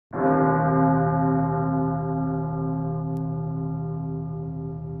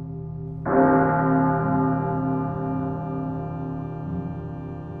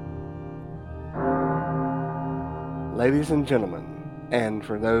ladies and gentlemen, and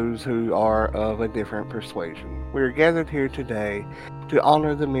for those who are of a different persuasion, we are gathered here today to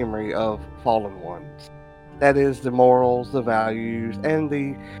honor the memory of fallen ones. That is, the morals, the values, and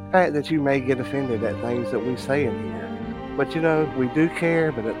the fact that you may get offended at things that we say in here. But we do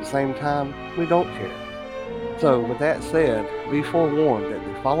care, but at the same time, we don't care. So, with that said, be forewarned that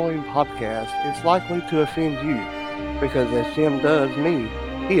the following podcast is likely to offend you, because as Jim does me,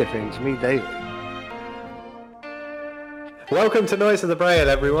 he offends me daily. Welcome to Noise of the Braille,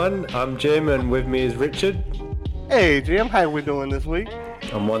 everyone. I'm Jim, and with me is Richard. Hey, Jim, how we doing this week?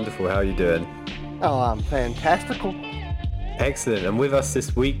 I'm wonderful. How are you doing? Oh, I'm fantastical. Excellent. And with us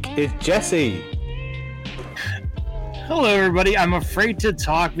this week is Jesse. Hello, everybody. I'm afraid to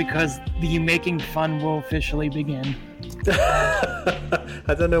talk because the making fun will officially begin.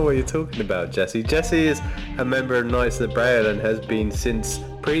 I don't know what you're talking about, Jesse. Jesse is a member of Knights of the Braille and has been since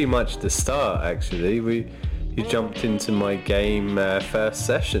pretty much the start, actually. You jumped into my game first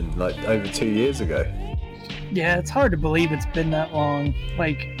session, like over 2 years ago. Yeah, it's hard to believe it's been that long.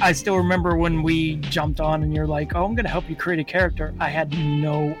 Like, I still remember when we jumped on and you're like, oh, I'm going to help you create a character. I had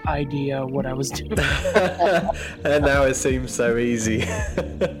no idea what I was doing. And now it seems so easy.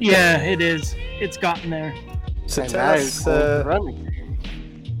 Yeah, it is. It's gotten there. So And tell now us... it's running game.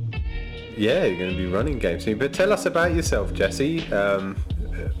 Yeah, you're going to be running games soon. But tell us about yourself, Jesse.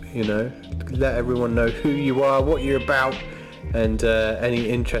 Let everyone know who you are, what you're about, and any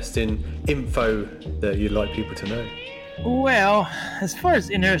interesting info that you'd like people to know. Well, as far as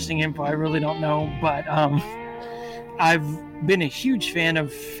interesting info, I really don't know, but I've been a huge fan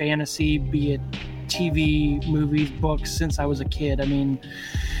of fantasy, be it TV, movies, books, since I was a kid. I mean,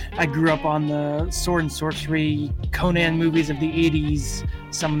 I grew up on the sword and sorcery Conan movies of the 80s.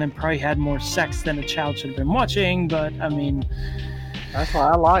 Some of them probably had more sex than a child should have been watching, but I mean... That's why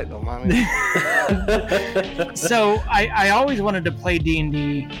I like them. I mean, So I always wanted to play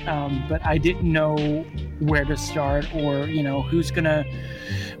D&D, but I didn't know where to start or, who's going to...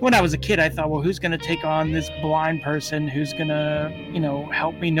 When I was a kid, I thought, well, who's going to take on this blind person? Who's going to,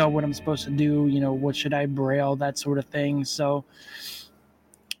 help me know what I'm supposed to do? What should I braille? That sort of thing. So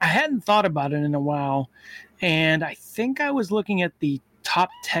I hadn't thought about it in a while. And I think I was looking at the Top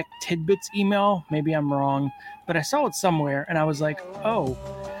Tech Tidbits email. Maybe I'm wrong, but I saw it somewhere and I was like, oh,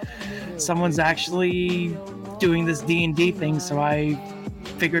 someone's actually doing this D&D thing. So I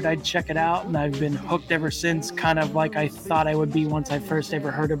figured I'd check it out, and I've been hooked ever since, kind of like I thought I would be once I first ever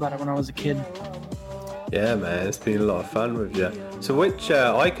heard about it when I was a kid. Yeah, man, it's been a lot of fun with you. So which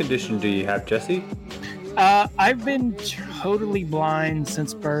eye condition do you have, Jesse? I've been totally blind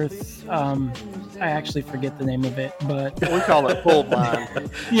since birth. I actually forget the name of it, but... we call it full blind.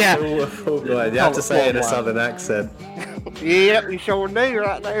 Yeah. Full blind. You have to say it in a southern accent. Yep, you sure do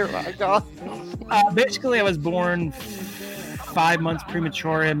right there, my God. Basically, I was born 5 months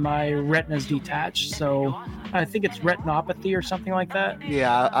premature and my retina's detached, so I think it's retinopathy or something like that.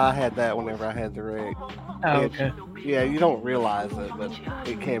 Yeah, I had that whenever I had the wreck. Oh, okay. Yeah, you don't realize it, but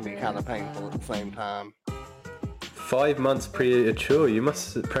it can be kind of painful at the same time. 5 months premature. You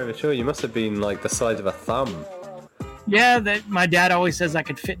must have been like the size of a thumb. Yeah, that my dad always says I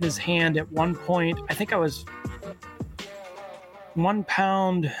could fit in his hand. At one point, I think I was 1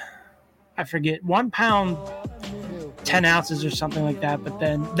 pound. I forget, 1 pound 10 ounces or something like that, but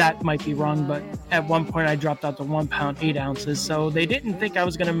then that might be wrong, but at one point I dropped out to 1 pound 8 ounces, so they didn't think I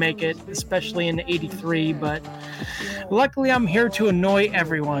was going to make it, especially in 83, but luckily I'm here to annoy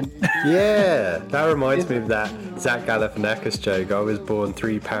everyone. Yeah, that reminds me of that Zach Galifianakis joke. I was born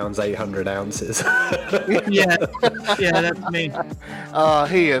 3 pounds 800 ounces. yeah, that's me.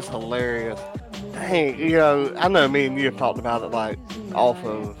 He is hilarious. Dang, I know me and you have talked about it like off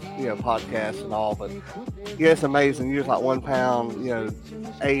of, podcasts and all, but yeah, it's amazing. You're like 1 pound,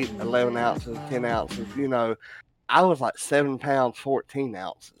 8, 11 ounces, 10 ounces, I was like 7 pounds, 14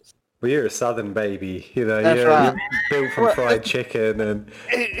 ounces. Well, you're a southern baby, That's right. You're built from fried chicken and...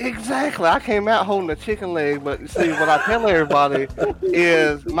 Exactly. I came out holding a chicken leg, but see, what I tell everybody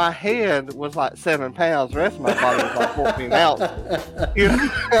is my head was like 7 pounds, the rest of my body was like 14 ounces.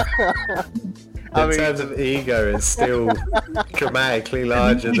 In terms of ego, it's still dramatically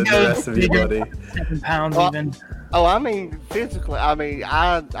larger than the rest of your body. 7 pounds even. Oh, I mean, physically. I mean,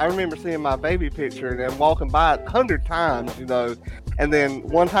 I remember seeing my baby picture and then walking by it 100 times, and then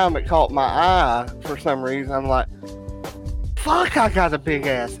one time it caught my eye for some reason. I'm like, fuck, I got a big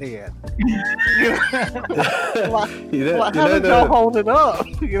ass head. How did y'all hold it up?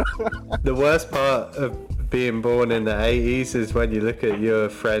 The worst part of being born in the 80s is when you look at your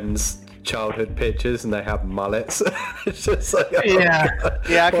friends' childhood pictures and they have mullets. It's just like, yeah. God.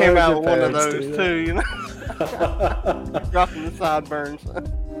 Yeah, I came out with one of those too, Dropping the sideburns.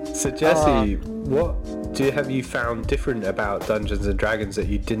 So Jesse, what have you found different about Dungeons and Dragons that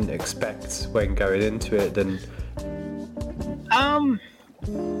you didn't expect when going into it? Then,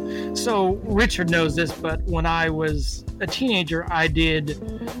 so Richard knows this, but when I was a teenager, I did.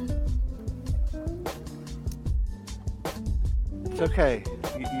 It's okay.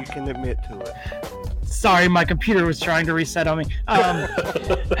 You can admit to it. Sorry, my computer was trying to reset on me.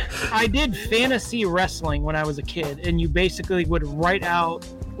 I did fantasy wrestling when I was a kid, and you basically would write out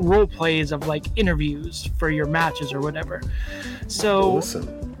role plays of like interviews for your matches or whatever. So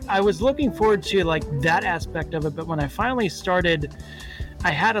awesome. I was looking forward to like that aspect of it, but when I finally started,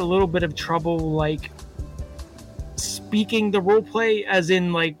 I had a little bit of trouble like speaking the role play, as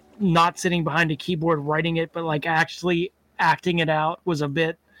in like not sitting behind a keyboard writing it, but like actually acting it out was a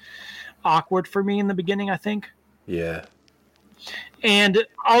bit awkward for me in the beginning, I think. Yeah. And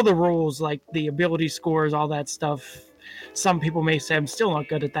all the rules, like the ability scores, all that stuff, some people may say I'm still not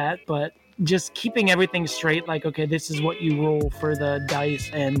good at that, but just keeping everything straight, like, okay, this is what you roll for the dice,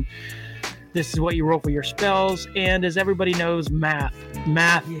 and this is what you roll for your spells. And as everybody knows, math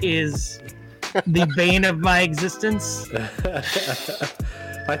is the bane of my existence.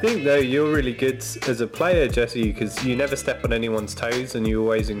 I think, though, you're really good as a player, Jesse, because you never step on anyone's toes and you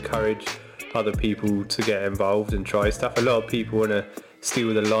always encourage other people to get involved and try stuff. A lot of people want to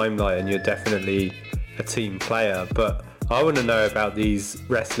steal the limelight, and you're definitely a team player. But I want to know about these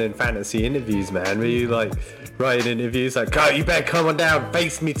wrestling fantasy interviews, man. Were you like writing interviews like, "God, you better come on down,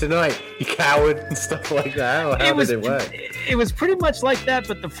 face me tonight, you coward," and stuff like that? Or how did it work? It was pretty much like that,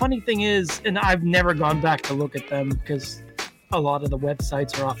 but the funny thing is, and I've never gone back to look at them because a lot of the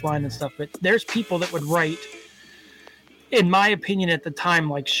websites are offline and stuff, but there's people that would write, in my opinion at the time,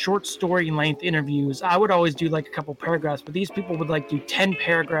 like short story length interviews. I would always do like a couple paragraphs, but these people would like do 10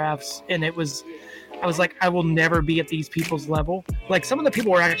 paragraphs, and I was like, I will never be at these people's level. Like, some of the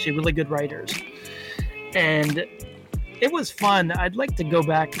people were actually really good writers, and it was fun. I'd like to go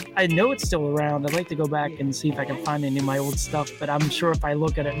back. I know it's still around. I'd like to go back and see if I can find any of my old stuff, but I'm sure if I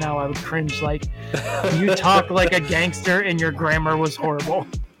look at it now, I would cringe. Like, you talk like a gangster and your grammar was horrible.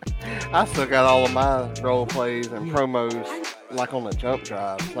 I still got all of my role plays and promos like on a jump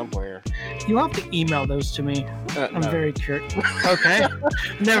drive somewhere. You have to email those to me. I'm no. very curious. Okay.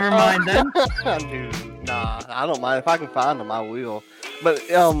 Never mind then. Dude, nah, I don't mind. If I can find them, I will. But,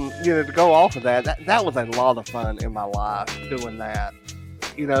 to go off of that was a lot of fun in my life doing that.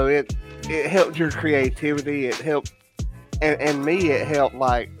 It helped your creativity. It helped, and me, it helped,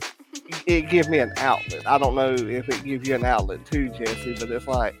 like, it gave me an outlet. I don't know if it gives you an outlet too, Jesse, but it's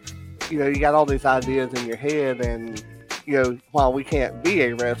like, you got all these ideas in your head, and, while we can't be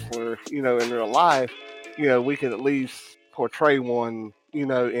a wrestler, in real life, we could at least portray one,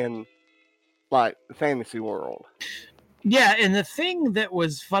 in, like, the fantasy world. Yeah, and the thing that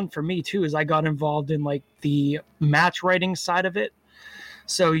was fun for me too is I got involved in like the match writing side of it.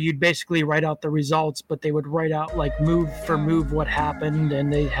 So you'd basically write out the results, but they would write out like move for move what happened,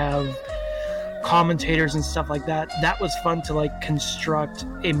 and they'd have commentators and stuff like that. That was fun to like construct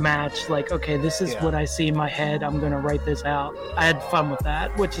a match. Like, okay, this is what I see in my head. I'm going to write this out. I had fun with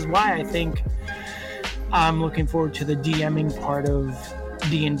that, which is why I think I'm looking forward to the DMing part of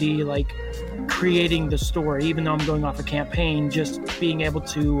D&D, like creating the story. Even though I'm going off a campaign, just being able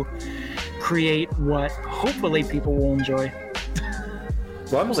to create what hopefully people will enjoy.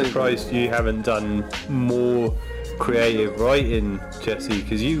 Well, I'm surprised you haven't done more creative writing, Jesse,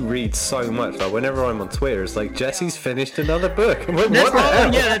 because you read so much. Like, whenever I'm on Twitter, it's like, Jesse's finished another book. What the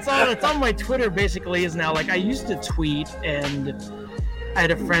hell? Yeah, that's all my Twitter basically is now. Like, I used to tweet, and I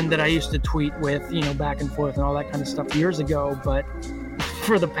had a friend that I used to tweet with, back and forth and all that kind of stuff years ago, but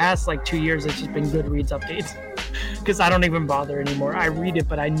for the past like 2 years, it's just been Goodreads updates because I don't even bother anymore. I read it,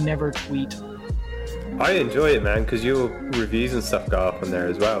 but I never tweet. I enjoy it, man, because your reviews and stuff go up on there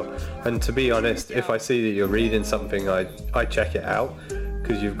as well. And to be honest, if I see that you're reading something, I check it out,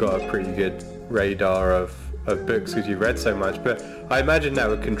 because you've got a pretty good radar of books because you've read so much. But I imagine that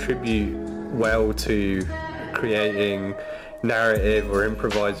would contribute well to creating narrative or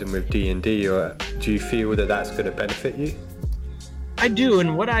improvising with D&D, or do you feel that that's going to benefit you? I do,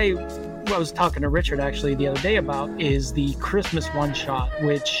 and what I was talking to Richard actually the other day about is the Christmas one-shot,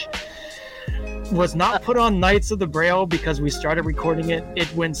 which was not put on Knights of the Braille because we started recording it.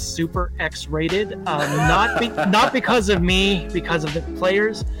 It went super X-rated, not because of me, because of the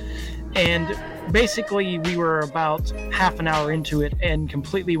players. And basically, we were about half an hour into it and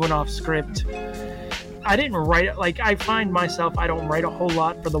completely went off script. I didn't write it. Like, I find myself, I don't write a whole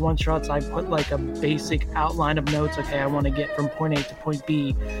lot for the one shots. I put like a basic outline of notes. Okay, I want to get from point A to point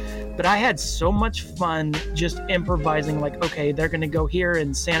B. But I had so much fun just improvising. Like, okay, they're going to go here,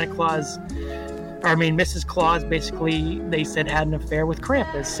 and Mrs. Claus basically, they said, had an affair with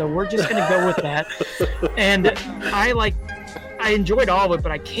Krampus. So we're just going to go with that. And I enjoyed all of it,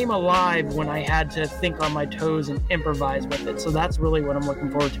 but I came alive when I had to think on my toes and improvise with it. So that's really what I'm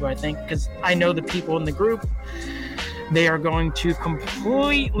looking forward to, I think, because I know the people in the group, they are going to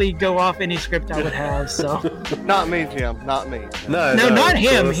completely go off any script I would have. So Not me, Jim. Not me. no, not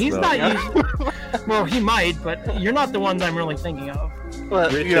him. He's not used. Well, he might, but you're not the ones I'm really thinking of.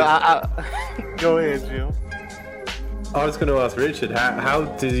 But Richard. you know, I go ahead, Jim. I was going to ask Richard, how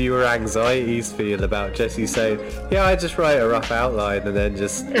did your anxieties feel about Jesse saying, yeah, I just write a rough outline and then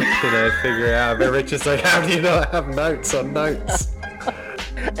just, figure it out. But Richard's like, how do you not have notes on notes?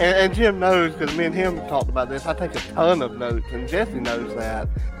 And Jim knows, because me and him talked about this. I take a ton of notes, and Jesse knows that.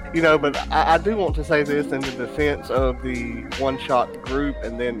 But I do want to say this in the defense of the one-shot group,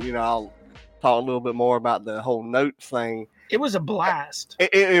 and then, I'll talk a little bit more about the whole notes thing. It was a blast.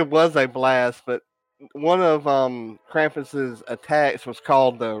 It was a blast, but one of Krampus's attacks was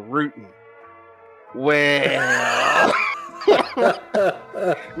called the rootin'. Well,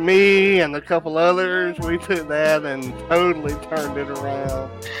 me and a couple others, we took that and totally turned it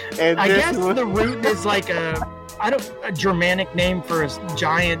around. And I guess the rootin' is like a Germanic name for a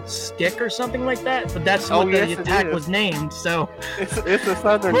giant stick or something like that, but that's what the attack was named. So it's a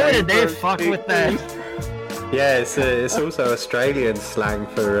southern boy, name. did they fuck with that. Yeah, it's also Australian slang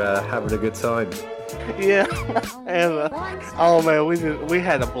for having a good time. Yeah, and oh man, we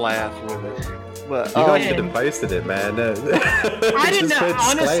had a blast with it. But you guys should have posted it, man. I didn't know.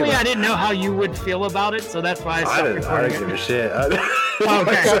 Honestly, I didn't know how you would feel about it, so that's why I stopped recording. I don't give a shit.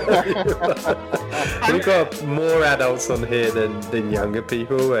 Okay. We've got more adults on here than younger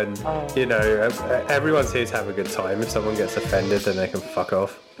people, and everyone's here to have a good time. If someone gets offended, then they can fuck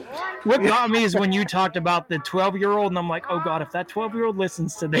off. What got me is when you talked about the 12-year-old, and I'm like, oh god, if that 12-year-old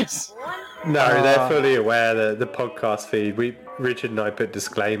listens to this. No, they're fully aware that the podcast feed, Richard and I put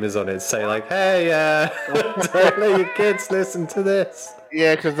disclaimers on it, say like, hey, don't let your kids listen to this.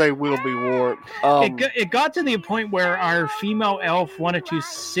 Yeah, because they will be warped. It got to the point where our female elf wanted to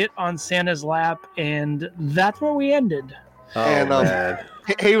sit on Santa's lap, and that's where we ended. Oh, and man.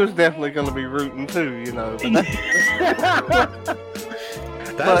 he was definitely going to be rooting too,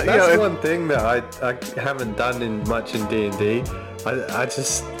 But That's one thing that I haven't done much in D&D.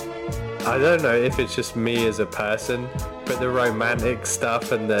 I don't know if it's just me as a person, but the romantic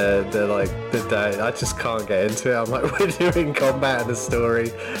stuff and the day, I just can't get into it. I'm like, we're doing combat and a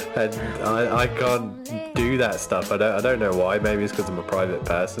story, and I can't do that stuff. I don't know why. Maybe it's because I'm a private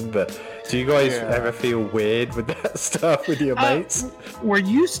person. But do you guys ever feel weird with that stuff with your mates? Were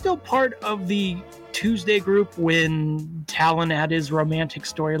you still part of the Tuesday group when Talon had his romantic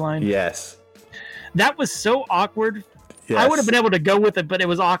storyline? Yes. That was so awkward. Yes. I would have been able to go with it, but it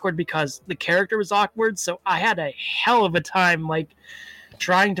was awkward because the character was awkward, so I had a hell of a time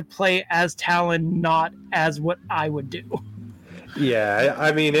trying to play as Talon, not as what I would do. Yeah,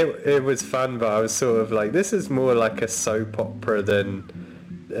 I mean, it was fun, but I was sort of like, this is more like a soap opera than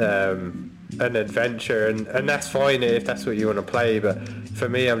an adventure, and that's fine if that's what you want to play, but for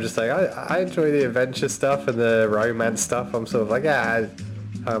me, I'm just like, I enjoy the adventure stuff and the romance stuff. I'm sort of like,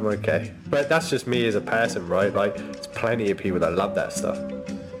 I'm okay. But that's just me as a person, right? Like, there's plenty of people that love that stuff.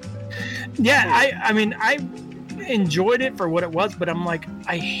 Yeah, I mean, I enjoyed it for what it was, but I'm like,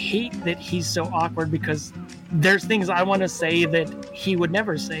 I hate that he's so awkward because there's things I want to say that he would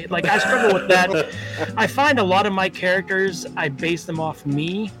never say. Like, I struggle with that. I find a lot of my characters, I base them off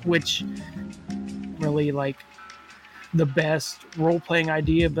me, which really the best role-playing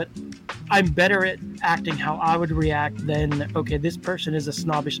idea, but I'm better at acting how I would react than, okay, this person is a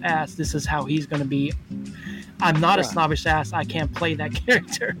snobbish ass, this is how he's going to be. I'm not a snobbish ass, I can't play that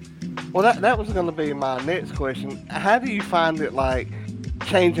character. Well, that was going to be my next question. How do you find it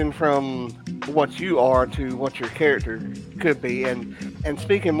changing from what you are to what your character could be? And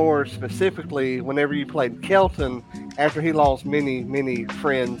speaking more specifically, whenever you played Kelton, after he lost many, many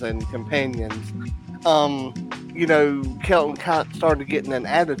friends and companions, Kelton kind of started getting an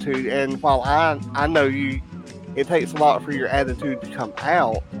attitude, and while I know it takes a lot for your attitude to come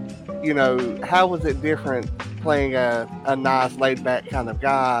out, how was it different playing a nice laid-back kind of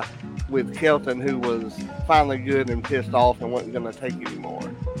guy with Kelton who was finally good and pissed off and wasn't going to take it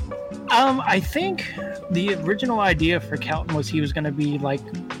anymore? I think the original idea for Kelton was he was going to be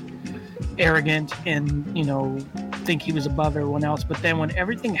arrogant and, think he was above everyone else, but then when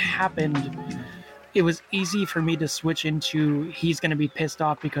everything happened, it was easy for me to switch into he's going to be pissed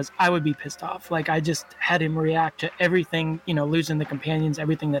off because I would be pissed off. Like I just had him react to everything, losing the companions,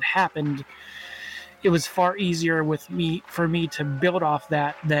 everything that happened. It was far easier for me to build off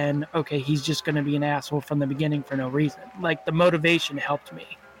that than, okay, he's just going to be an asshole from the beginning for no reason. Like the motivation helped me.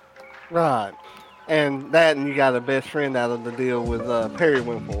 Right. And you got a best friend out of the deal with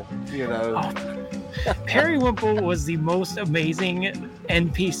Periwinkle, Periwinkle was the most amazing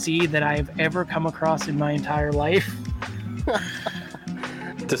NPC that I've ever come across in my entire life.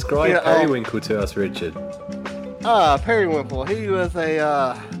 Describe Periwinkle to us, Richard. Periwinkle, he was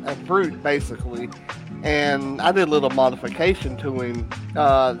a brute, basically. And I did a little modification to him.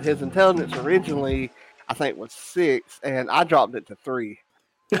 His intelligence originally, I think, was 6, and I dropped it to 3.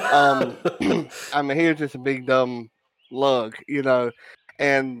 I mean, he was just a big dumb lug,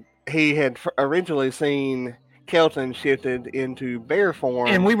 and he had originally seen Kelton shifted into bear form.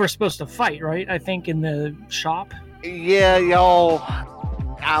 And we were supposed to fight, right? I think in the shop. Yeah, y'all,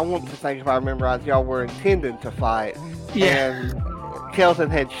 I want to think if I remember right, y'all were intended to fight. Yeah. And Kelton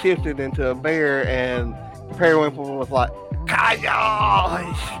had shifted into a bear, and Periwinkle was like,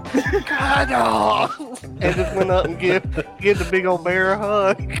 Kayosh! Kayosh! And just went up and give the big old bear a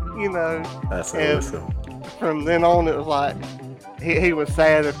hug, That's and awesome. From then on, it was like, he was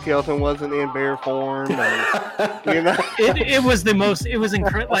sad if Kelton wasn't in bear form, and, It was the most, it was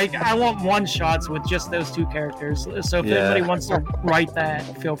incredible. Like, I want one-shots with just those 2 characters. So if anybody wants to write that,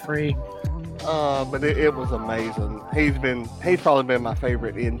 feel free. But it was amazing. He's probably been my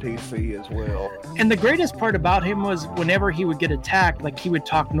favorite NPC as well. And the greatest part about him was whenever he would get attacked, like he would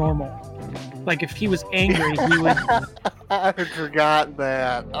talk normal. Like if he was angry, he would. I forgot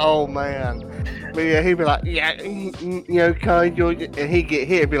that. Oh man. But yeah, he'd be like, yeah, cause and he'd get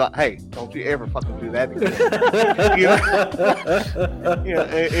hit and be like, hey, don't you ever fucking do that again.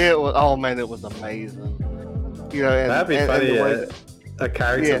 It was. Oh man, it was amazing. That'd be funny. And a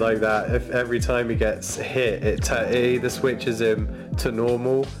character like that, if every time he gets hit, it either switches him to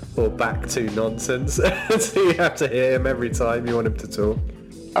normal or back to nonsense. So you have to hit him every time you want him to talk.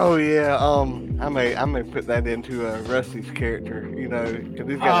 Oh yeah, I may put that into Rusty's character, because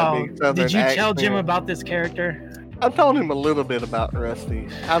he's got a big southern Did you tell accent. Jim about this character? I told him a little bit about Rusty.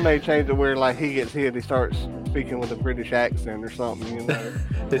 I may change it where like he gets hit, he starts speaking with a British accent or something.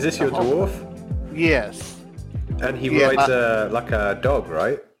 Is this your dwarf? Yes. And he rides like a dog,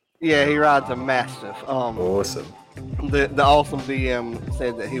 right? Yeah, he rides a Mastiff. Awesome. The awesome DM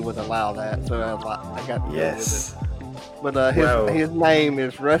said that he would allow that, so I was like, I got to go with it. But his name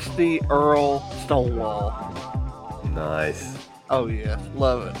is Rusty Earl Stonewall. Nice. Oh yes,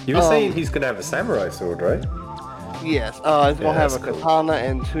 love it. You were saying he's gonna have a samurai sword, right? Yes, he's gonna have a katana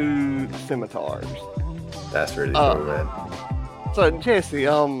and 2 scimitars. That's really cool, man. So Jesse,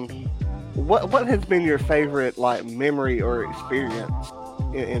 what has been your favorite memory or experience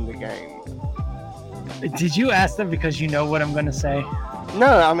in the game? Did you ask them because you know what I'm gonna say? No,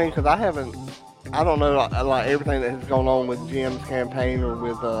 I mean because I don't know like everything that has gone on with Jim's campaign or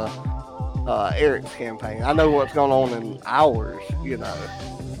with Eric's campaign. I know what's going on in ours,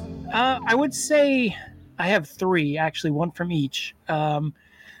 I would say I have 3 actually, 1 from each.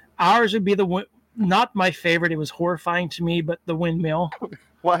 Ours would be not my favorite. It was horrifying to me, but the windmill.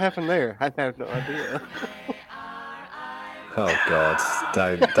 What happened there? I have no idea. Oh God!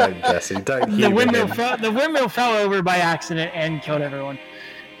 Don't Jesse, don't. The windmill fell over by accident and killed everyone.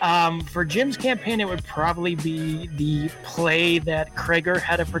 For Jim's campaign, it would probably be the play that Krager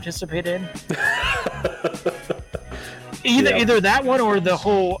had to participate in. Either that one or the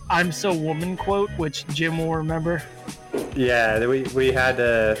whole "I'm so woman" quote, which Jim will remember. Yeah, we had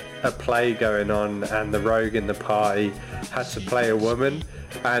a play going on, and the rogue in the party had to play a woman,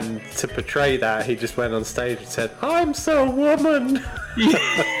 and to portray that, he just went on stage and said, "I'm so woman."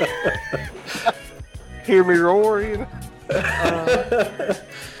 Hear me roar,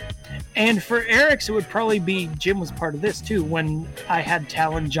 And for Eric's, it would probably be, Jim was part of this too, when I had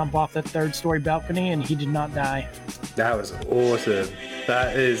Talon jump off the 3rd-story balcony and he did not die. That was awesome.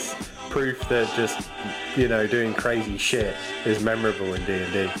 That is proof that just, doing crazy shit is memorable in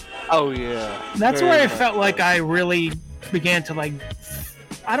D&D. Oh yeah. That's where I felt like I really began to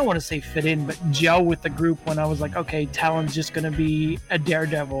I don't want to say fit in, but gel with the group when I was like, okay, Talon's just going to be a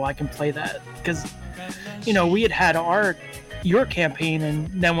daredevil. I can play that. Because, we had your campaign,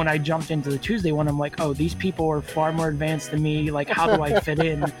 and then when I jumped into the Tuesday one, I'm like, oh, these people are far more advanced than me. Like, how do I fit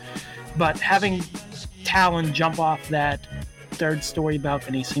in? But having Talon jump off that 3rd-story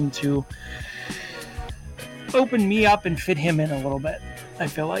balcony seemed to open me up and fit him in a little bit, I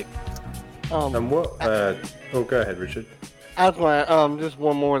feel like. And what? Go ahead, Richard. I was going just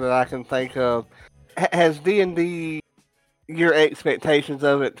one more that I can think of. has D&D, your expectations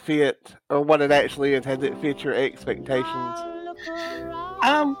of it fit, or what it actually is, has it fit your expectations?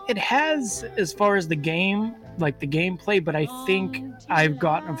 It has, as far as the game, like the gameplay, but I think I've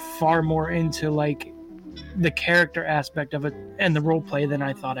gotten far more into like the character aspect of it and the role play than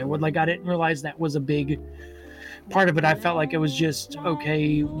I thought I would. Like, I didn't realize that was a big part of it. I felt like it was just,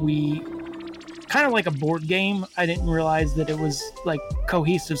 okay, we kind of like a board game. I didn't realize that it was like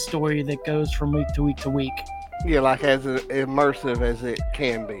cohesive story that goes from week to week to week. Yeah, like as immersive as it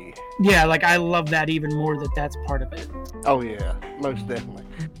can be. Yeah, like I love that even more, that that's part of it. Oh yeah, most definitely.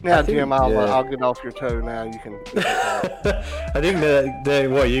 Now, Jim, I'll get off your toe now. You can I think the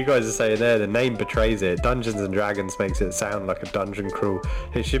what you guys are saying there, the name betrays it. Dungeons and Dragons makes it sound like a dungeon crawl.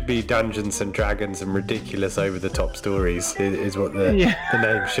 It should be Dungeons and Dragons and ridiculous over-the-top stories is what the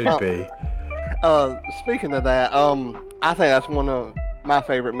name should be. Speaking of that, I think that's one of my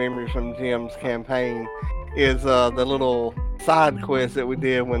favorite memories from Jim's campaign is the little side quest that we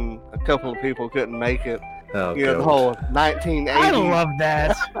did when a couple of people couldn't make it. Oh, you know, the whole 1980s. I love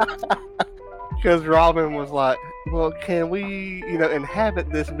that. Because Robin was like, well, can we, inhabit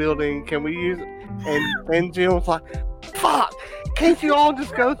this building? Can we use it? And Jim was like, fuck, can't you all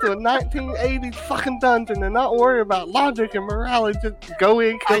just go to a 1980s fucking dungeon and not worry about logic and morality? Just go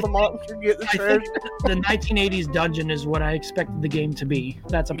in, kill the monster, get the treasure. The 1980s dungeon is what I expected the game to be.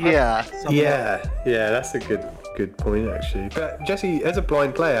 That's a yeah, that's a good point actually. But Jesse, as a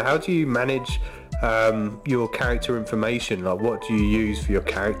blind player, how do you manage your character information? Like, what do you use for your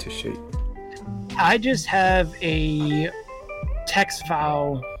character sheet? I just have a text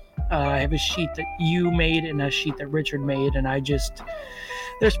file. I have a sheet that you made and a sheet that Richard made, and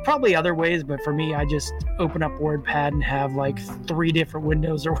there's probably other ways, but for me, I just open up WordPad and have like 3 different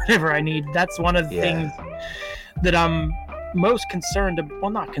windows or whatever I need. That's one of the things that I'm most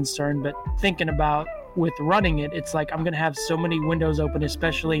not concerned, but thinking about with running it. It's like I'm going to have so many windows open,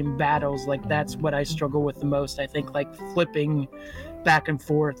 especially in battles. Like, that's what I struggle with the most. I think like flipping back and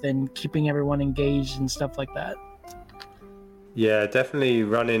forth and keeping everyone engaged and stuff like that. Yeah, definitely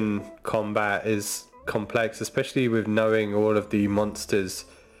running combat is complex, especially with knowing all of the monsters'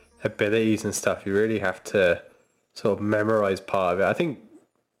 abilities and stuff. You really have to sort of memorize part of it. I think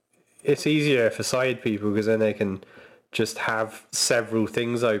it's easier for sighted people because then they can just have several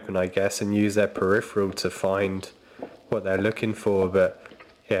things open, I guess, and use their peripheral to find what they're looking for. But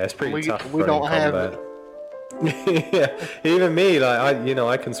yeah, it's pretty tough. We don't have yeah, even me, like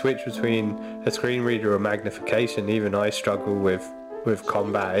I can switch between a screen reader or magnification. Even I struggle with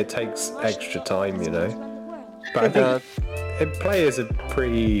combat. It takes extra time, But I think players are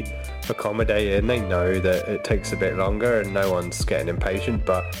pretty accommodated, and they know that it takes a bit longer, and no one's getting impatient.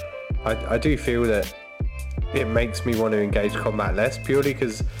 But I do feel that it makes me want to engage combat less, purely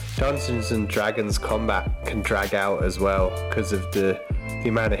because Dungeons and Dragons combat can drag out as well because of the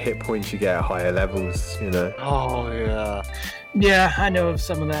amount of hit points you get at higher levels, Oh yeah. Yeah, I know of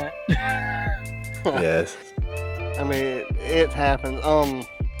some of that. Yes. I mean, it happens.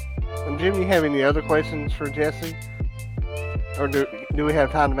 Jim, you have any other questions for Jesse? Or do we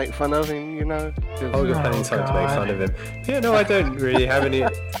have time to make fun of him, We've got plenty of time to make fun of him. Yeah, no, I don't really have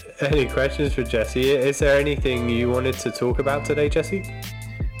any questions for Jesse. Is there anything you wanted to talk about today, Jesse?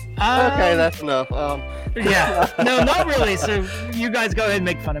 Okay, that's enough. Yeah, no, not really. So you guys go ahead and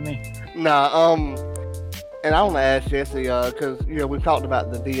make fun of me. Nah, and I want to ask Jesse, because we've talked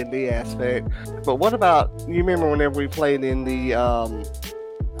about the D&D aspect, but what about, you remember whenever we played in the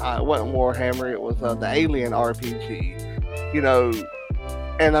it wasn't Warhammer, it was the Alien RPG,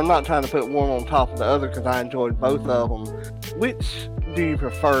 and I'm not trying to put one on top of the other because I enjoyed both of them. Which do you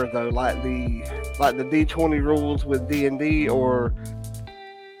prefer though, like the D20 rules with D&D, or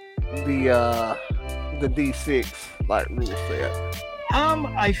the D6 like rule set?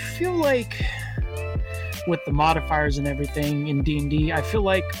 I feel like with the modifiers and everything in D&D, I feel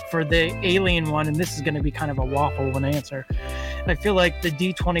like for the Alien one, and this is going to be kind of a waffle of an answer, I feel like the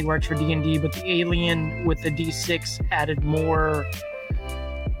D20 works for D&D, but the Alien with the D6 added more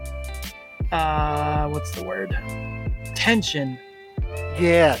what's the word? Tension.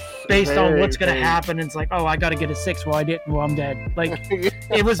 Yes. Based on what's going to happen. It's like, oh, I got to get a 6. Well, I didn't. Well, I'm dead. Like,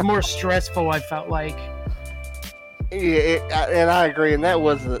 it was more stressful, I felt like. Yeah, and I agree. And that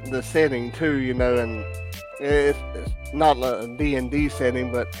was the setting, too, and it's not a D&D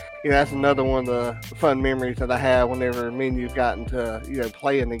setting, but, that's another one of the fun memories that I have whenever me and you've gotten to,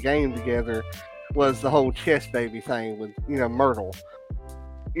 playing the game together, was the whole chest baby thing with, Myrtle.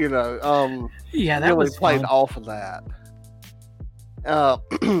 Yeah, that really was played fun. off of that.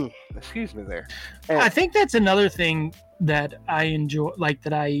 Excuse me there. I think that's another thing that I enjoy, like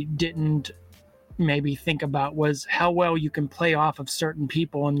that I didn't made me think about was how well you can play off of certain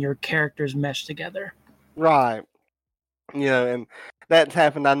people and your characters mesh together. Right. And that's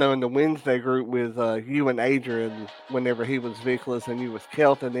happened, I know, in the Wednesday group with you and Adrian whenever he was Vickless and you was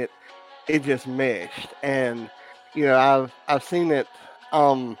Kelton. It just meshed. And, I've seen it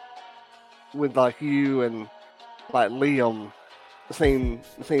with like you and like Liam seem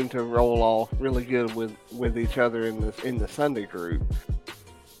to roll off really good with each other in the Sunday group.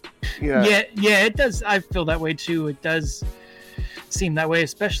 Yeah, it does. I feel that way too. It does seem that way,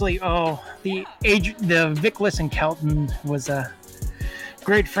 especially the Vickless and Kelton was a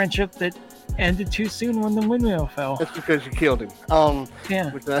great friendship that ended too soon when the windmill fell. That's because you killed him.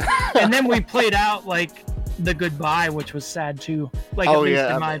 Yeah. And then we played out like the goodbye, which was sad too. Like at least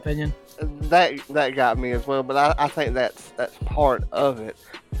in my opinion. That got me as well, but I think that's part of it.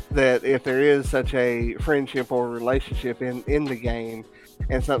 That if there is such a friendship or relationship in the game,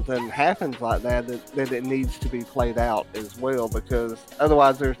 and something happens like that it needs to be played out as well, because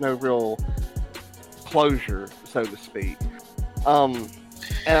otherwise there's no real closure, so to speak.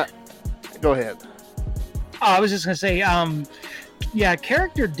 Go ahead. I was just gonna say,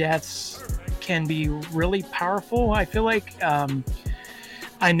 character deaths can be really powerful. I feel like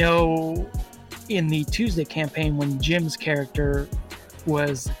I know in the Tuesday campaign when Jim's character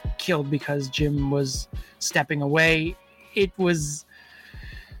was killed because Jim was stepping away, it was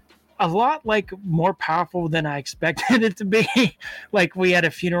a lot like more powerful than I expected it to be. Like we had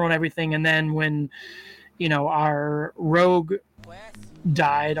a funeral and everything, and then when our rogue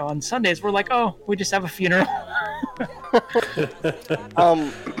died on Sundays, we're like, oh, we just have a funeral.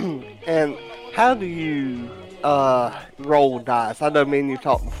 And how do you roll dice? I know me and you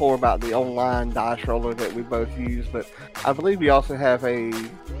talked before about the online dice roller that we both use, but I believe you also have a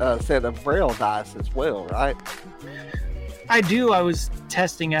set of Braille dice as well, right? I do. I was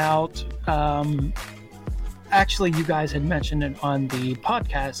testing out. Actually, you guys had mentioned it on the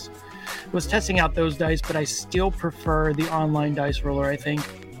podcast. I was testing out those dice, but I still prefer the online dice roller, I think,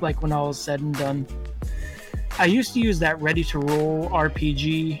 like when all is said and done. I used to use that Ready to Roll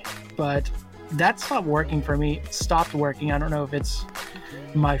RPG, but that stopped working for me. It stopped working. I don't know if it's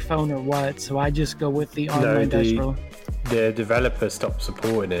my phone or what, so I just go with the online dice roller. The developer stopped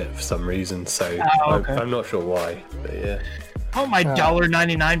supporting it for some reason, so okay. I'm not sure why, but yeah. Oh, my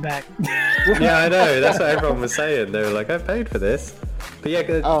 $1.99 back. Yeah, I know. That's what everyone was saying. They were like, I paid for this. But yeah,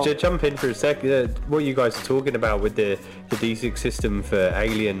 to jump in for a sec, what you guys are talking about with the D6 system for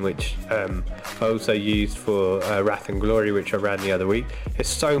Alien, which I also used for Wrath and Glory, which I ran the other week, it's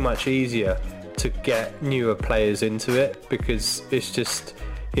so much easier to get newer players into it, because it's just,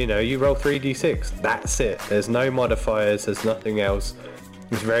 you roll 3d6, that's it. There's no modifiers, there's nothing else.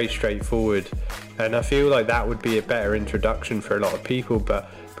 It's very straightforward, and I feel like that would be a better introduction for a lot of people, but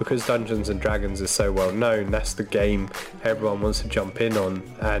because Dungeons and Dragons is so well known, that's the game everyone wants to jump in on,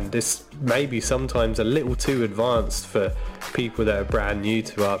 and this may be sometimes a little too advanced for people that are brand new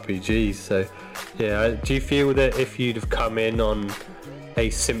to RPGs. So yeah, do you feel that if you'd have come in on a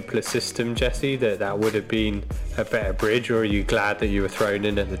simpler system, Jesse, that would have been a better bridge, or are you glad that you were thrown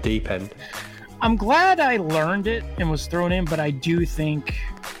in at the deep end? I'm glad I learned it and was thrown in, but I do think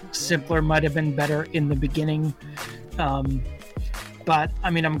simpler might have been better in the beginning. But I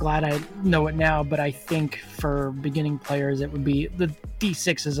mean, I'm glad I know it now, but I think for beginning players, it would be the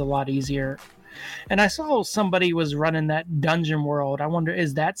D6 is a lot easier. And I saw somebody was running that Dungeon World. I wonder,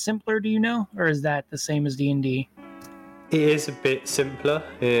 is that simpler, do you know? Or is that the same as D&D? It is a bit simpler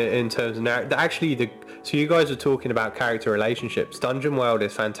in terms of narrative. Actually, so you guys are talking about character relationships. Dungeon World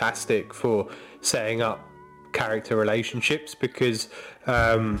is fantastic for setting up character relationships, because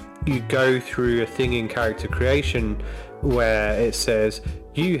you go through a thing in character creation where it says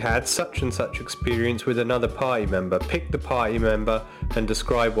you had such and such experience with another party member. Pick the party member and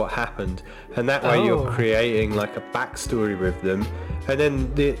describe what happened, and that way you're creating like a backstory with them. And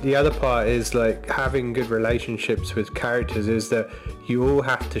then the other part is like having good relationships with characters is that you all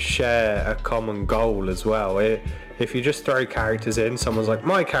have to share a common goal as well. If you just throw characters in, someone's like,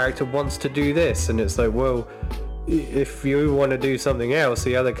 my character wants to do this, and it's like, well, if you want to do something else,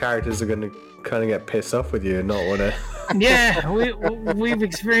 the other characters are going to kind of get pissed off with you and not want to. Yeah, we've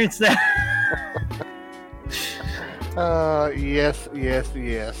experienced that. Yes.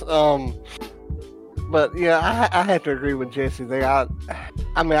 But yeah, I have to agree with Jesse there. I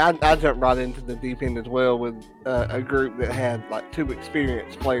jumped right into the deep end as well with a group that had like 2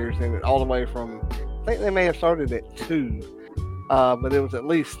 experienced players in it, all the way from, I think they may have started at 2, but it was at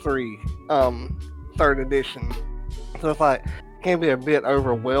least 3, 3rd edition. So it's like, it can be a bit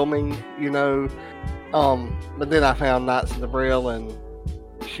overwhelming, But then I found Knights of the Braille and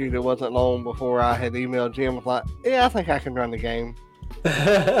shoot, it wasn't long before I had emailed Jim. Was like, yeah, I think I can run the game.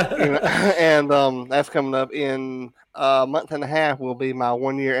 And that's coming up in a month and a half. Will be my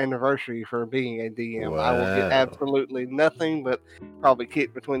 1-year anniversary for being a DM. I will get absolutely nothing but probably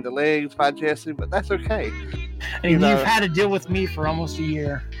kicked between the legs by Jesse, but that's okay. And you've had to deal with me for almost a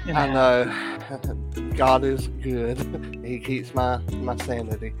year. I know. God is good. He keeps my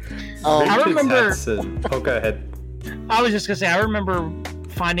sanity. I remember. Oh, go ahead. I was just gonna say, I remember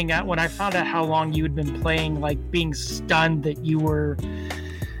finding out when I found out how long you had been playing, like being stunned that you were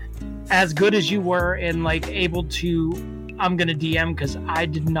as good as you were and like able to. I'm gonna DM because I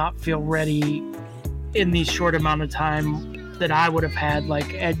did not feel ready in the short amount of time that I would have had,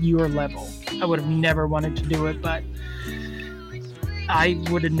 like at your level. I would have never wanted to do it, but I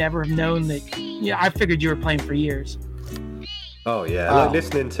would have never have known that. Yeah, I figured you were playing for years. Oh yeah, like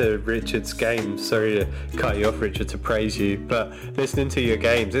listening to Richard's games, sorry to cut you off, Richard, to praise you, but listening to your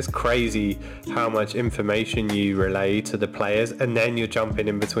games, it's crazy how much information you relay to the players, and then you're jumping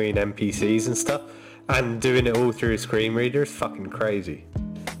in between NPCs and stuff, and doing it all through a screen reader is fucking crazy.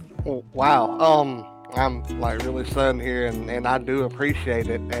 Wow. I'm like really stunned here, and I do appreciate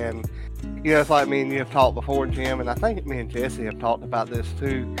it. And you know, it's like me and you have talked before, Jim, and I think me and Jesse have talked about this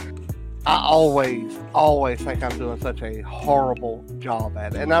too. I always think I'm doing such a horrible job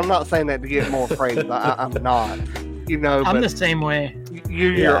at it. And I'm not saying that to get more praise. I'm not. You know, I'm the same way.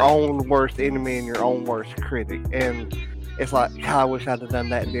 You're your own worst enemy and your own worst critic. And it's like, God, I wish I'd have done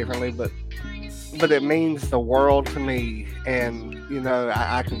that differently. But it means the world to me. And, you know,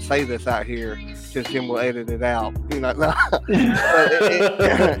 I can say this out here because Jim will edit it out. You know, but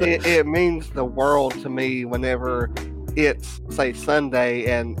it means the world to me whenever it's, say,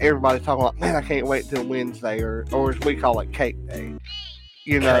 Sunday and everybody's talking about, man, I can't wait till Wednesday, or as we call it, Cake Day.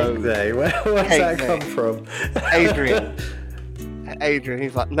 You know, Cake Day. Where's that come from? Adrian,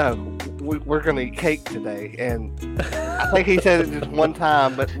 he's like, no, we're going to eat cake today, and I think he said it just one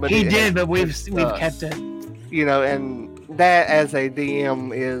time, but he did, but we've kept it. You know, and that as a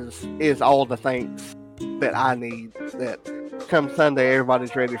DM is all the thanks that I need. That come Sunday,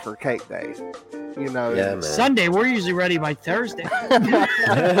 everybody's ready for Cake Day. You know, yeah, man. Sunday we're usually ready by Thursday.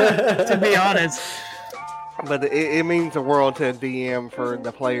 To be honest, but it means the world to a DM for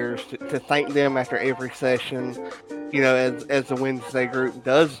the players to thank them after every session. You know, as the Wednesday group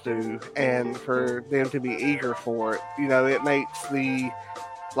does do, and for them to be eager for it. You know, it makes the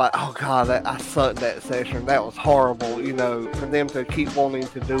like, oh God, I sucked that session. That was horrible. You know, for them to keep wanting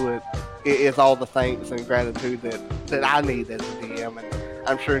to do it, it is all the thanks and gratitude that I need as a DM, and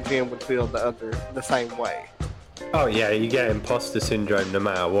I'm sure Jim would feel the same way. Oh yeah, you get imposter syndrome no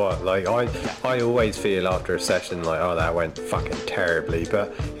matter what. Like I always feel after a session like, oh, that went fucking terribly.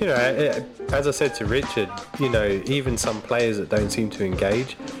 But you know, as I said to Richard, you know, even some players that don't seem to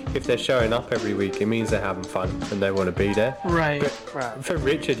engage, if they're showing up every week, it means they're having fun and they want to be there. Right. But for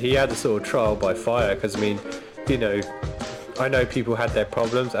Richard, he had a sort of trial by fire because I mean, you know, I know people had their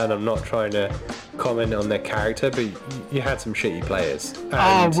problems, and I'm not trying to comment on their character, but you had some shitty players.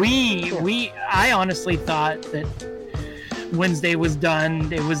 I honestly thought that Wednesday was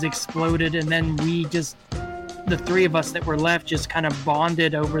done, it was exploded, and then the three of us that were left just kind of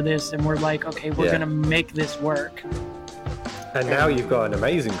bonded over this, and we're like, okay, we're gonna make this work. And now you've got an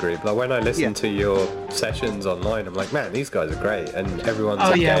amazing group. Like when I listen to your sessions online, I'm like, man, these guys are great, and everyone's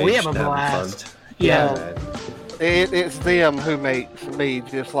engaged, we have a blast. Fun. Yeah. It's them who makes me,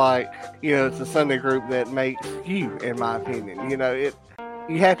 just like, you know, it's the Sunday group that makes you, in my opinion. You know,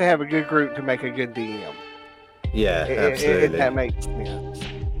 you have to have a good group to make a good DM. Yeah, absolutely. That makes sense.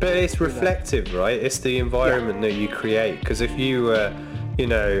 But it's reflective, right? It's the environment that you create. Because if you were, you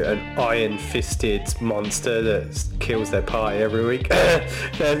know, an iron-fisted monster that kills their party every week,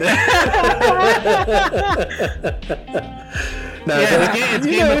 then... No, it's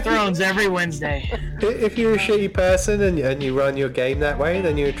Game of Thrones every Wednesday. If you're a shitty person and you run your game that way,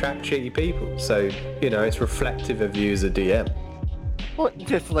 then you attract shitty people. So, you know, it's reflective of you as a DM. Well,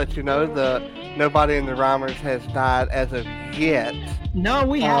 just to let you know, nobody in the Rhymers has died as of yet. No,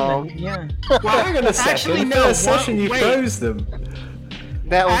 we haven't. Yeah. Well, hang on a second. Actually, no. First session you froze them.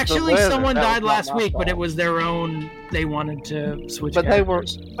 That was actually someone died last week, but it was their own. They wanted to switch. But they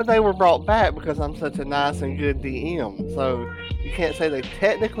were brought back because I'm such a nice and good DM. So you can't say they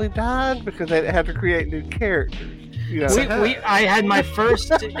technically died because they had to create new characters. You know? I had my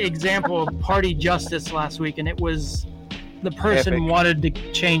first example of party justice last week, and it was the person wanted to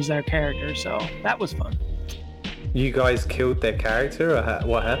change their character, so that was fun. You guys killed their character, or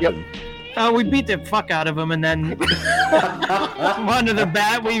what happened? Yep. We beat the fuck out of him, and then one of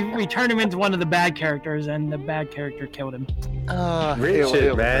the we turned him into one of the bad characters, and the bad character killed him.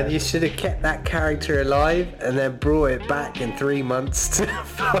 Richard, man, you should have kept that character alive and then brought it back in 3 months to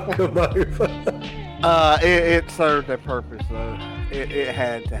fuck him over. It served a purpose, though. It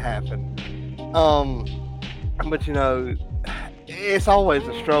had to happen. But you know, it's always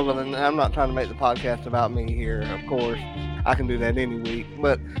a struggle, and I'm not trying to make the podcast about me here. Of course, I can do that any week,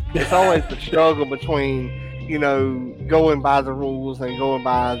 but it's always the struggle between, you know, going by the rules and going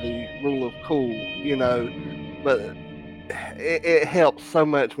by the rule of cool, you know. But it helps so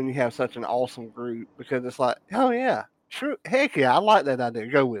much when you have such an awesome group, because it's like, oh yeah, true, heck yeah, I like that idea.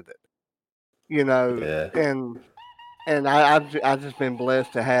 Go with it, you know. Yeah. And I've just been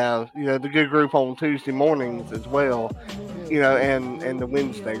blessed to have, you know, the good group on Tuesday mornings as well, you know, and the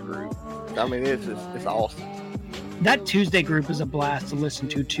Wednesday group. I mean, it's awesome. That Tuesday group is a blast to listen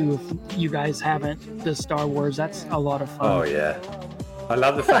to too. If you guys haven't, the Star Wars, that's a lot of fun. Oh yeah, I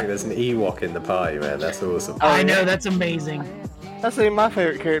love the fact there's an Ewok in the party, man. That's awesome. I know, that's amazing. I see, my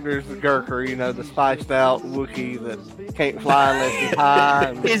favorite character is the Gurkha, you know, the spiced out Wookiee that can't fly unless he's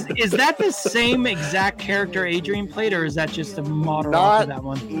high. Is that the same exact character Adrian played, or is that just a model off of that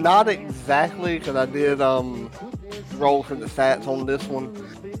one? Not exactly, because I did roll for the stats on this one,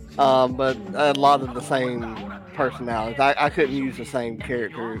 but a lot of the same personalities. I couldn't use the same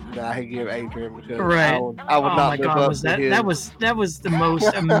character that I had give Adrian, because I would not live up to his. That was the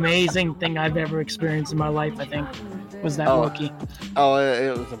most amazing thing I've ever experienced in my life, I think. Was that Wookiee? Oh,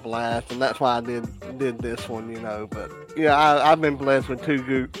 it was a blast, and that's why I did this one, you know. But yeah, I've been blessed with two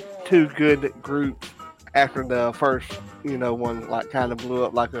good groups after the first, you know, one like kind of blew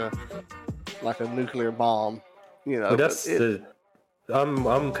up like a nuclear bomb, you know. Well,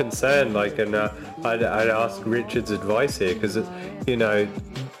 I'm concerned, like, and I'd ask Richard's advice here, because, you know,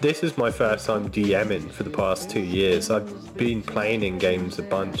 this is my first time DMing for the past 2 years. I've been playing in games a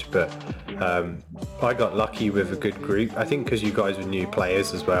bunch, but I got lucky with a good group. I think because you guys were new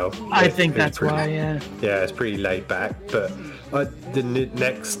players as well. I think that's why, yeah. Yeah, it's pretty laid back. But the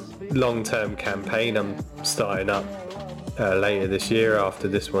next long-term campaign I'm starting up later this year after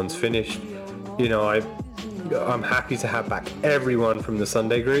this one's finished, you know, I'm happy to have back everyone from the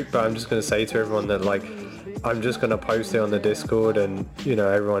Sunday group, but I'm just going to say to everyone that, like, I'm just going to post it on the Discord, and, you know,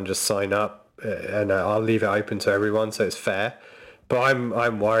 everyone just sign up, and I'll leave it open to everyone so it's fair. But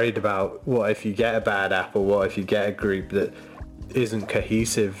I'm worried about what if you get a bad apple, what if you get a group that isn't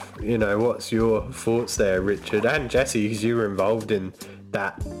cohesive. You know, what's your thoughts there, Richard and Jesse, because you were involved in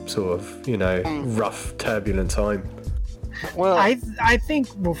that sort of, you know, rough, turbulent time? Well, I think,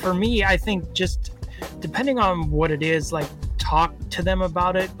 well, for me, I think just depending on what it is, like, talk to them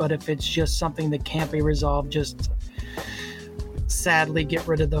about it. But if it's just something that can't be resolved, just sadly get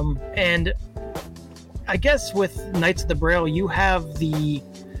rid of them. And I guess with Knights of the Braille, you have the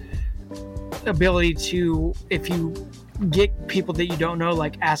ability to, if you get people that you don't know,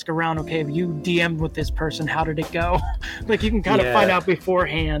 like, ask around, okay, if you DM'd with this person, how did it go? Like, you can kind of find out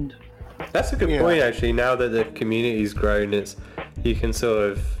beforehand. That's a good point, actually. Now that the community's grown, you can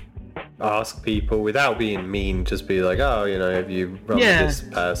sort of ask people without being mean, just be like, oh, you know, have you run with this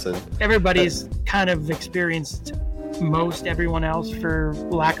person? Everybody's kind of experienced most everyone else, for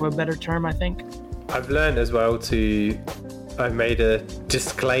lack of a better term, I think. I've learned as well I made a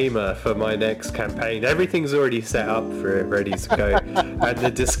disclaimer for my next campaign. Everything's already set up for it, ready to go. And the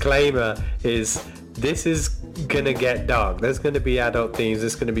disclaimer is, this is gonna get dark. There's gonna be adult themes.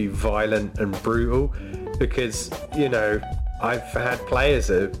 It's gonna be violent and brutal, because, you know, I've had players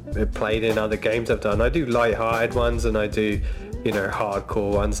that have played in other games I've done. I do light-hearted ones, and I do, you know,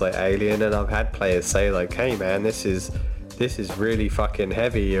 hardcore ones like Alien, and I've had players say, like, hey man, this is really fucking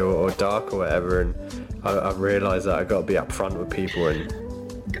heavy or dark or whatever, and I've realised that I got to be upfront with people. And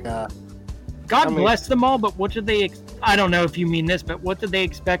God bless them all, but what did they? I don't know if you mean this, but what did they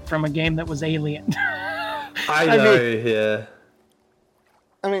expect from a game that was Alien? I know, yeah.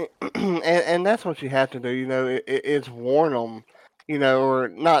 I mean, and that's what you have to do, you know, is warn them, you know, or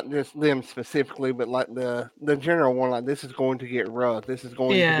not just them specifically, but like the general one, like, this is going to get rough. This is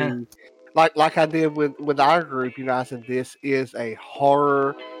going to be like I did with our group, you know, I said, this is a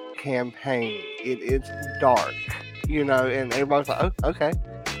horror campaign. It's dark, you know, and everybody's like, oh, okay.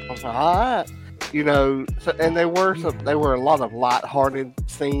 I was like, all right. You know, so, and there were a lot of light-hearted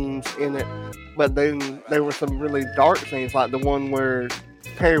scenes in it, but then there were some really dark scenes, like the one where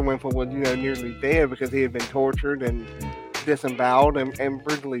Periwinkle was, you know, nearly dead because he had been tortured and disemboweled and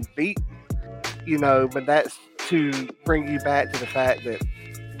brutally beaten, you know. But that's to bring you back to the fact that,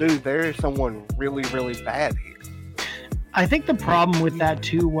 dude, there is someone really, really bad here. I think the problem with that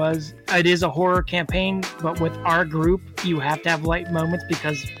too was it is a horror campaign, but with our group, you have to have light moments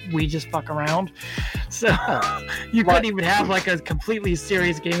because we just fuck around. So you couldn't even have like a completely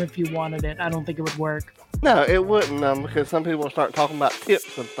serious game if you wanted it. I don't think it would work. No, it wouldn't, because some people start talking about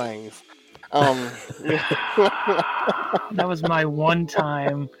tips of things. That was my one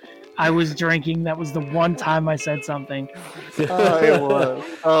time I was drinking. That was the one time I said something. It was.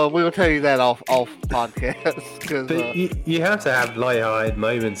 We will tell you that off podcast. But you have to have light-hearted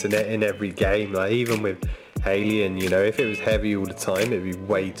moments in every game. Like even with Alien, you know, if it was heavy all the time, it'd be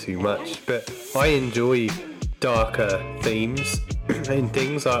way too much. But I enjoy darker themes in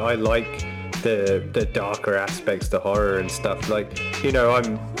things. I like the darker aspects, the horror and stuff. Like, you know,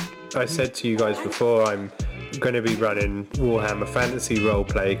 I said to you guys before, I'm going to be running Warhammer Fantasy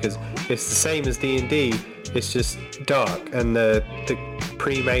Roleplay because it's the same as D&D. It's just dark, and the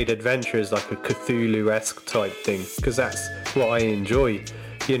pre-made adventure is like a Cthulhu-esque type thing because that's what I enjoy.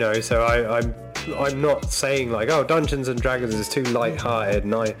 You know, so I'm not saying like, oh, Dungeons and Dragons is too light-hearted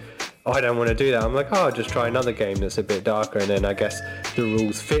and I don't want to do that. I'm like, oh, I'll just try another game that's a bit darker, and then I guess the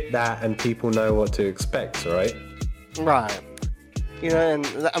rules fit that and people know what to expect, right? Right. You know, and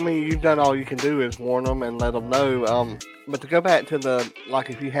I mean, you've done all you can do is warn them and let them know. But to go back to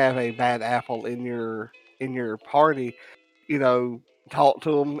like, if you have a bad apple in your party, you know, talk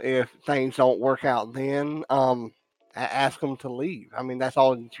to them if things don't work out. Then ask them to leave. I mean, that's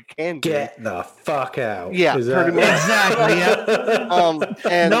all that you can do. Get the fuck out. Yeah, pretty much. Exactly. Yeah.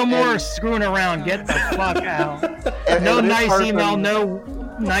 And, no more screwing around. Get the fuck out. No nice email. No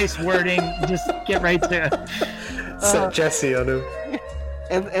nice wording. Just get right to it. Set Jesse on him.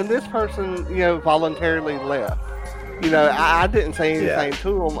 And this person, you know, voluntarily left. You know, I didn't say anything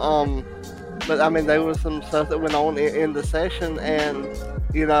to them. But I mean, there was some stuff that went on in the session, and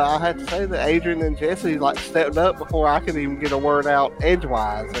you know, I had to say that Adrian and Jesse like stepped up before I could even get a word out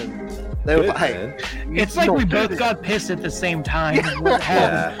edgewise, and they were like, "It's like we both got pissed at the same time."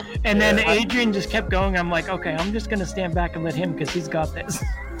 Yeah. And then Adrian just kept going. I'm like, okay, I'm just gonna stand back and let him because he's got this.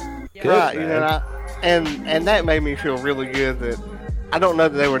 Good, right, man. you know, and that made me feel really good that I don't know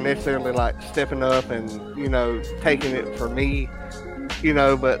that they were necessarily like stepping up and, you know, taking it for me, you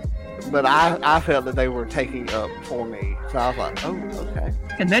know, but I felt that they were taking up for me. So I was like, oh, okay.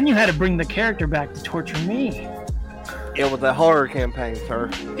 And then you had to bring the character back to torture me. It was a horror campaign, sir.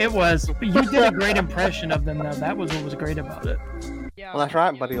 It was. But you did a great impression of them, though. That was what was great about it. Well, that's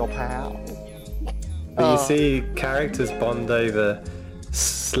right, buddy, old pal. But you see, characters bond over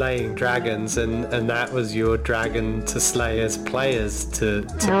slaying dragons, and that was your dragon to slay as players to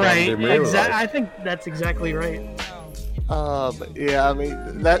right. bond in real life. I think that's exactly right. But yeah, I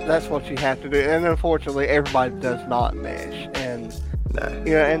mean, that's what you have to do, and unfortunately, everybody does not mesh, and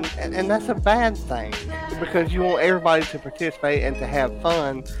you know, and that's a bad thing because you want everybody to participate and to have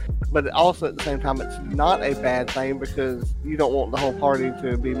fun, but also at the same time, it's not a bad thing because you don't want the whole party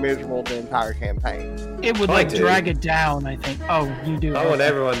to be miserable the entire campaign. It would drag it down, I think. Oh, you do. I want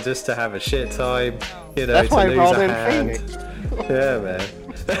everyone just to have a shit time, you know, that's to why lose brought a in hand. Phoenix. Yeah, man.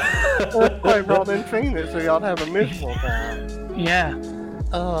 That's why I brought in Phoenix, so y'all have a miserable time. Yeah.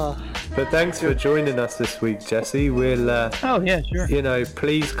 But thanks for joining us this week, Jesse. We'll oh yeah, sure. You know,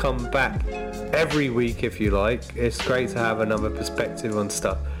 please come back every week if you like. It's great to have another perspective on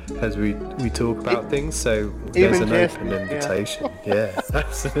stuff as we talk about things. So there's an open invitation. Yeah,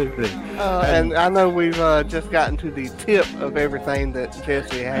 absolutely. And I know we've just gotten to the tip of everything that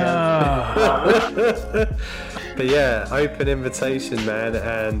Jesse has. But yeah, open invitation, man.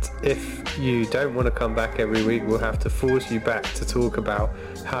 And if you don't want to come back every week, we'll have to force you back to talk about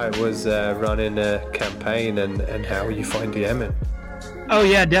how it was running a campaign and how you find the Emin. Oh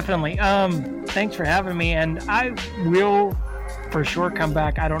yeah, definitely. Thanks for having me, and I will for sure come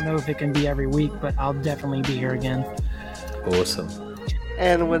back. I don't know if it can be every week, but I'll definitely be here again. Awesome.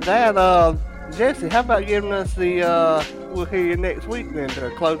 And with that, Jesse, how about giving us the we'll hear you next week then to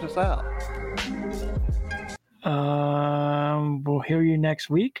close us out? We'll hear you next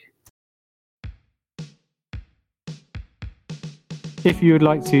week. If you would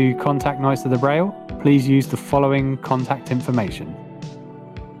like to contact Knights of the Braille, please use the following contact information.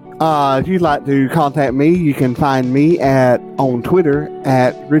 If you'd like to contact me, you can find me on Twitter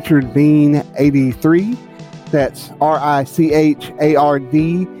at RichardBean83. That's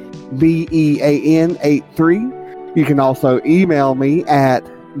RichardBean 83. You can also email me at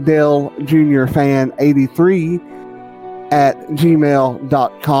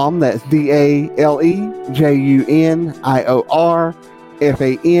DaleJuniorFan83@gmail.com. That's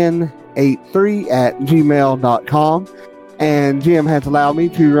DaleJuniorFan83@gmail.com. And Jim has allowed me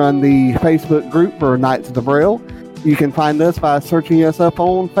to run the Facebook group for Knights of the Braille. You can find us by searching us up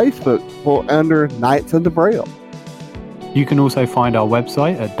on Facebook under Knights of the Braille. You can also find our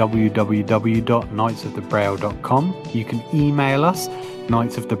website at www.knightsofthebraille.com. You can email us,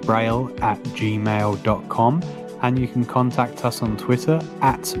 knightsofthebraille@gmail.com, and you can contact us on Twitter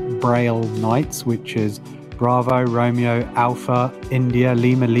 @Braille Knights, which is Bravo, Romeo, Alpha, India,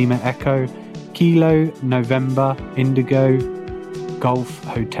 Lima, Lima, Echo, Kilo, November, Indigo, Golf,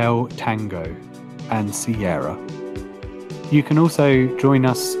 Hotel, Tango, and Sierra. You can also join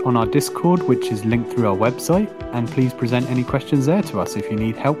us on our Discord, which is linked through our website, and please present any questions there to us if you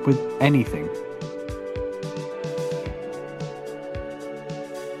need help with anything.